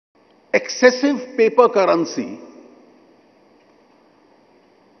excessive paper currency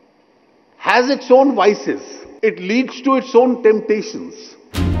has its own vices. It leads to its own temptations.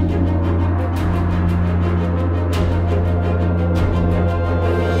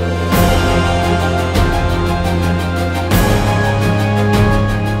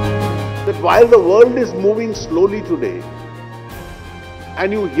 That while the world is moving slowly today,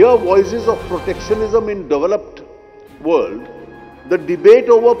 and you hear voices of protectionism in developed world, the debate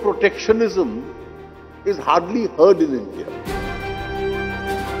over protectionism is hardly heard in India.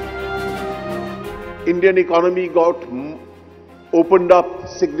 Indian economy got opened up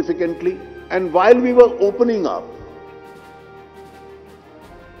significantly, and while we were opening up,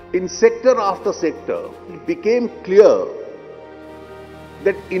 in sector after sector, it became clear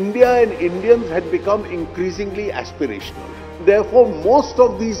that India and Indians had become increasingly aspirational. Therefore, most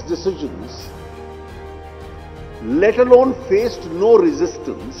of these decisions, let alone faced no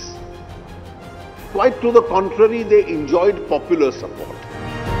resistance, quite to the contrary, they enjoyed popular support.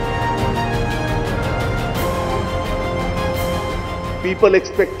 People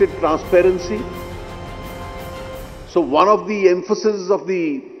expected transparency. So one of the emphases of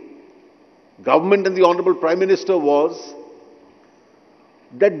the government and the Honorable Prime Minister was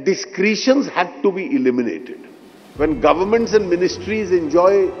that discretions had to be eliminated. When governments and ministries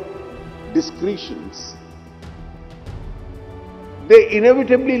enjoy discretions, they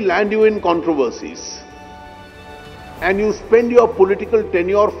inevitably land you in controversies. And you spend your political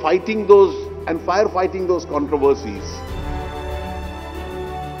tenure fighting those and firefighting those controversies.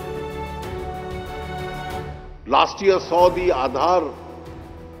 Last year saw the Aadhaar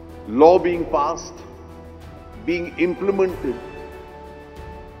law being passed, being implemented,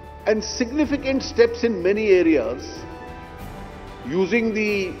 and significant steps in many areas using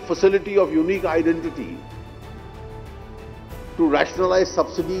the facility of unique identity to rationalize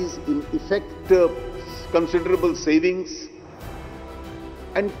subsidies, in effect considerable savings,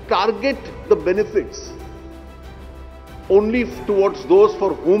 and target the benefits only towards those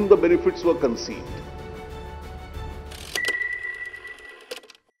for whom the benefits were conceived.